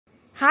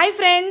Hi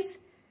friends,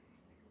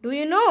 do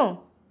you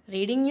know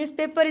reading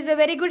newspaper is a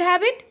very good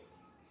habit?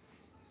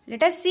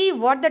 Let us see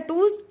what the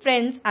two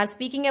friends are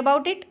speaking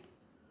about it.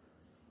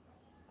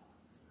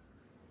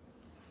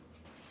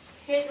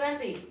 Hey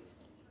Kranti,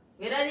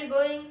 where are you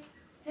going?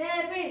 Hey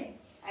Arvind,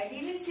 I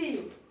didn't see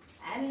you.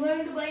 I am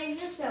going to buy a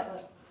newspaper.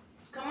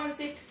 Come on,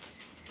 sit.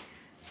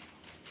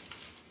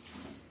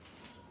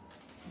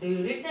 Do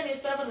you read the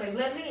newspaper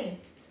regularly?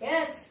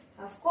 Yes,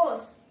 of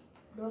course.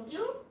 Don't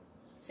you?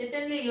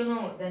 Certainly you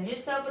know the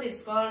newspaper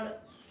is called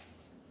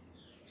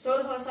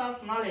Storehouse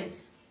of Knowledge.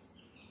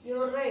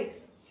 You're right.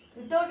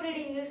 Without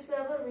reading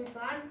newspaper, we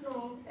can't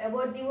know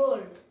about the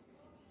world.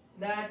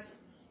 That's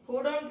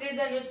who don't read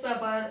the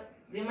newspaper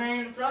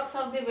remain frogs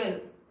of the well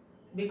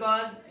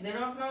because they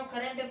don't know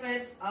current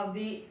affairs of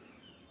the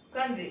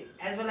country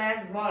as well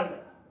as world.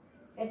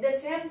 At the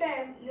same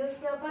time,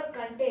 newspaper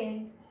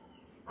contain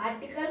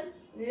article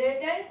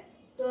related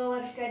to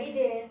our study.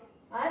 They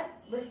are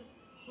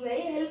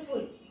very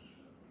helpful.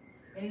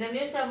 In the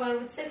newspaper,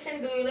 which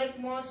section do you like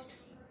most?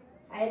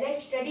 I like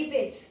study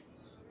page.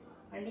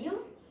 And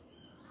you?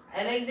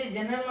 I like the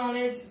general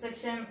knowledge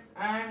section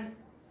and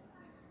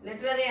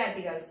literary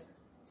articles.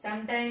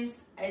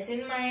 Sometimes I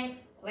send my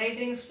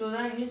writings to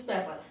the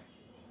newspaper.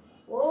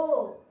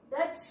 Oh,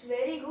 that's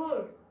very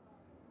good.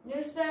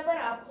 Newspaper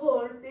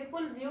uphold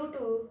people view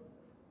too.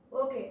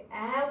 Okay,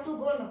 I have to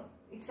go now.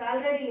 It's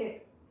already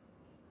late.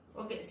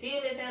 Okay, see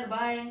you later.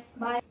 Bye.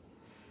 Bye.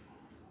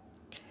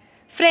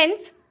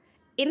 Friends,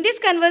 in this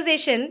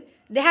conversation,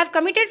 they have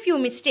committed few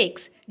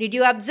mistakes. Did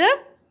you observe?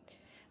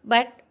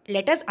 But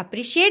let us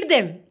appreciate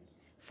them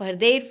for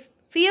their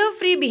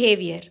fear-free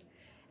behavior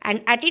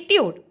and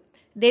attitude.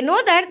 They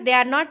know that they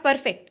are not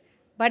perfect,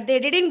 but they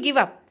didn't give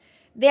up.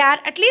 They are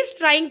at least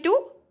trying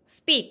to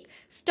speak.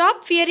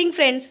 Stop fearing,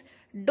 friends.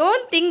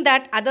 Don't think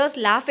that others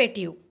laugh at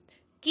you.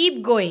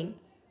 Keep going.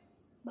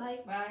 Bye.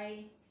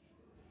 Bye.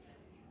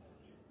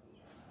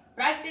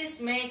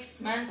 Practice makes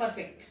man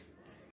perfect.